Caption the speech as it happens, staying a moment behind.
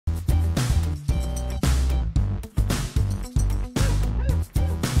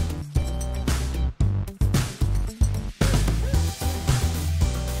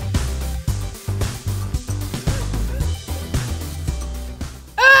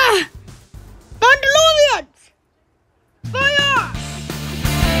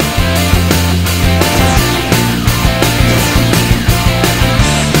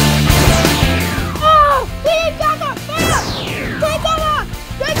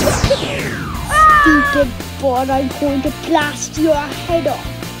stupid bot, I'm going to blast your head off.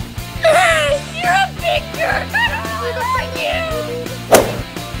 You're a big jerk! I don't like you!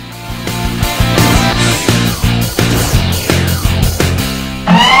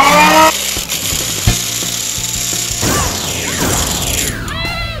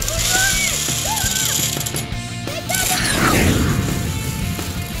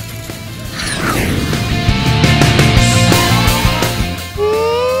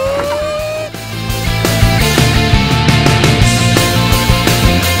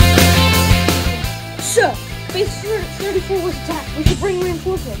 Base 34 was attacked. We should bring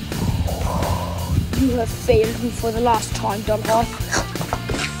reinforcements. You have failed me for the last time, Dunhart.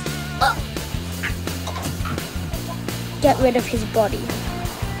 Get rid of his body.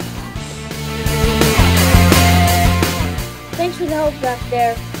 Thanks for the help back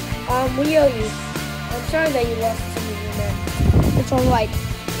there. We owe you. I'm sorry that you lost some of your men. It's alright.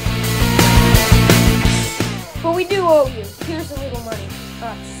 But we do owe you. Here's a little money.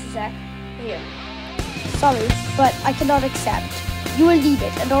 Zach, here. Sorry, but I cannot accept. You will need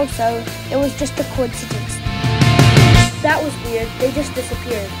it, and also, it was just a coincidence. That was weird. They just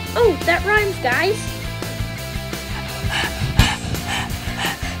disappeared. Oh, that rhymes, guys.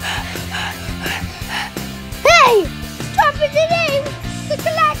 Hey! Stop it today! The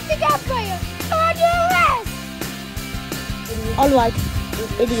Galactic Empire! Under arrest! Alright, you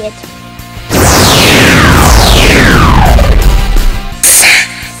idiot.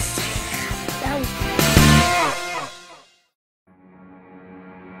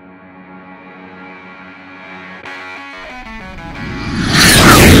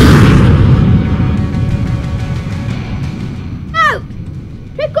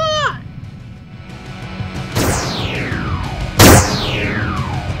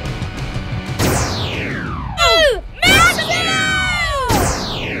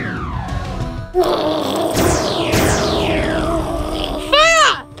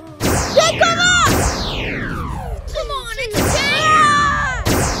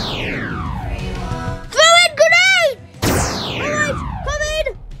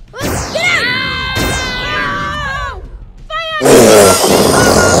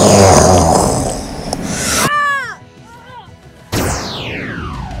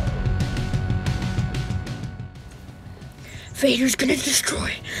 Vader's gonna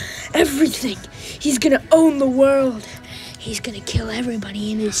destroy everything. He's gonna own the world. He's gonna kill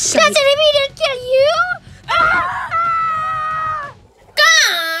everybody in his sight. Doesn't it mean he'll kill you?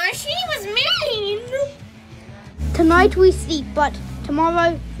 Gosh, he was mean. Tonight we sleep, but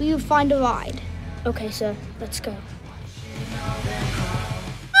tomorrow we will find a ride. Okay, sir, let's go.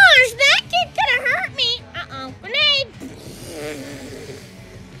 Gosh, that kid could have hurt me. Uh-oh, grenade.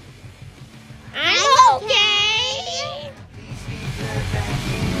 I'm okay.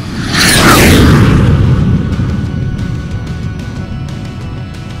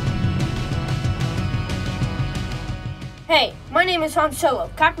 Hey, my name is Han Solo,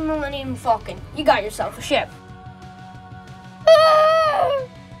 Captain Millennium Falcon. You got yourself a ship.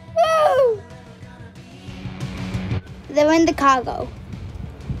 They're in the cargo.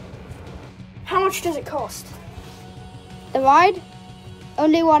 How much does it cost? The ride?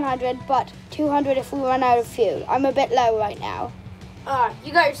 Only 100, but 200 if we run out of fuel. I'm a bit low right now.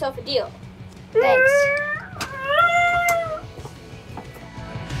 You got yourself a deal. Thanks.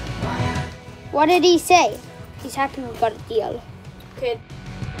 What did he say? He's happy we got a deal. Kid.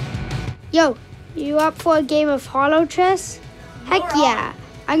 Yo, you up for a game of Hollow Chess? Heck yeah.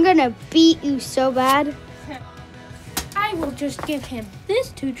 I'm gonna beat you so bad. I will just give him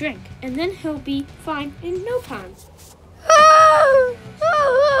this to drink, and then he'll be fine in no time.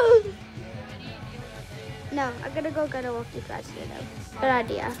 No, I'm gonna go get a walkie faster though. Good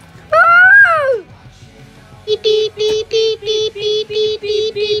idea. Beep, beep, beep, beep, beep, beep, beep,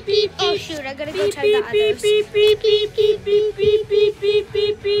 beep, beep, beep. Oh shoot, I gotta go tell the others.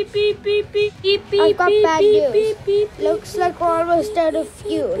 I've got bad news. Looks like we're almost out of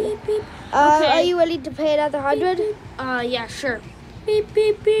fuel. Are you willing to pay another 100? Yeah, sure.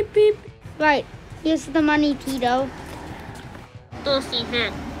 Right, here's the money, Tito.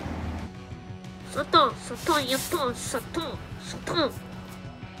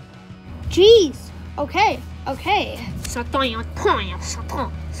 Jeez. Okay.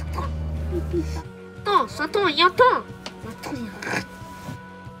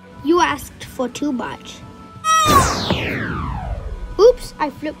 You asked for too much. Oops, I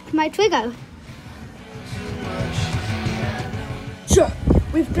flipped my trigger. Sure,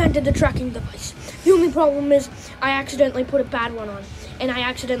 we've planted the tracking device. The only problem is I accidentally put a bad one on, and I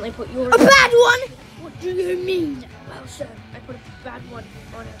accidentally put yours. A bad one? What do you mean? Well, sir, I put a bad one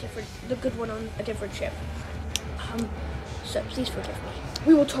on a different, the good one on a different ship. Sir, please forgive me.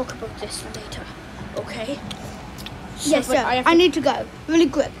 We will talk about this later, okay? Yes, sir. I need to go. Really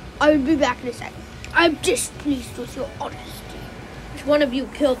quick. I will be back in a second. I'm displeased with your honesty. Which one of you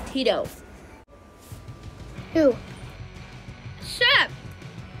killed Tito? Who? Sir!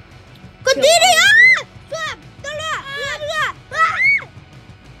 Good Kill Didi! all Ah! Stop! Don't laugh! Ah!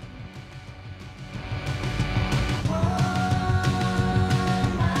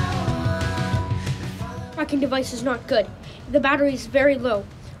 Tracking device is not good. The battery is very low,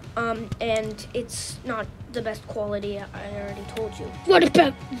 and it's not the best quality. I already told you. What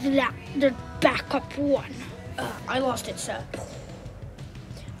about the backup one? I lost it, sir.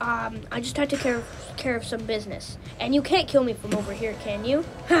 I just had to care of some business, and you can't kill me from over here, can you?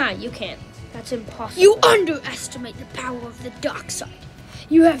 Ha! You can't. That's impossible. You underestimate the power of the dark side.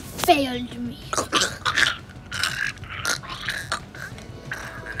 You have failed me.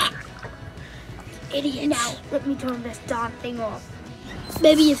 Idiot. Now, let me turn this darn thing off.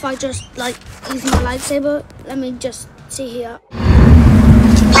 Maybe if I just, use my lightsaber. Let me just see here.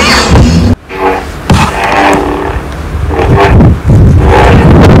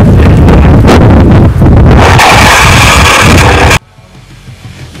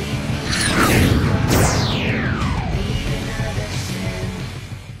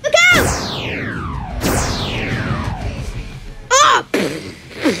 Look out! Ah!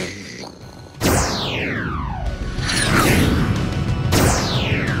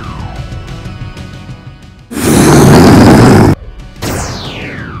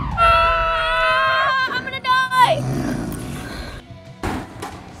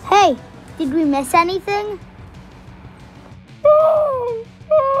 Hey, did we miss anything?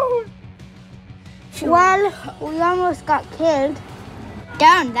 Well, we almost got killed.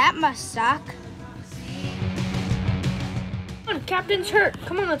 Damn, that must suck. Come on, Captain's hurt.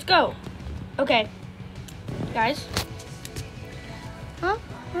 Come on, let's go. Okay, guys. Huh?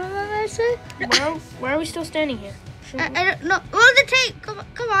 What did I say? Why are we still standing here? I don't know. Roll the tape. Come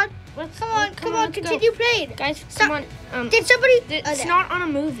on. Let's Come on. let's Continue playing. go. Guys. Stop. Come on. Did somebody? It's not on a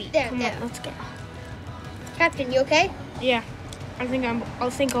movie. There, Come there. on, let's go. Captain, you okay? Yeah, I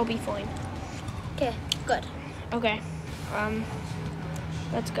think I'll be fine. Okay, good. Okay,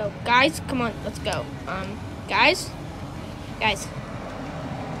 let's go, guys. Come on, let's go. Guys,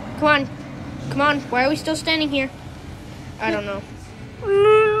 come on. Why are we still standing here? I don't know.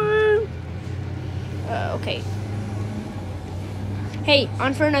 Okay. Hey,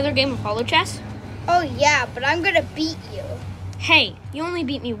 on for another game of Holo Chess? Oh yeah, but I'm gonna beat you. Hey, you only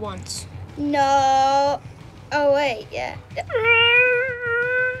beat me once. No. Oh wait, yeah.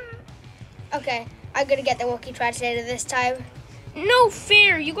 Okay, I'm gonna get the Wookiee translator this time. No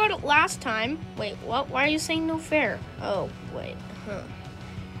fair. You got it last time. Wait, what? Why are you saying no fair? Oh, wait.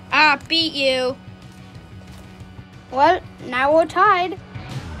 Huh. Beat you. Well, now we're tied.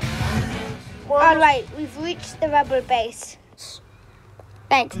 All right, we've reached the rebel base.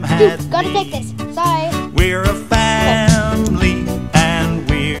 Thanks. Dude, gotta take this. Sorry. We're a family and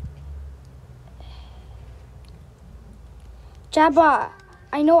we're... Jabba,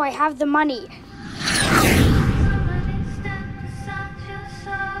 I know I have the money.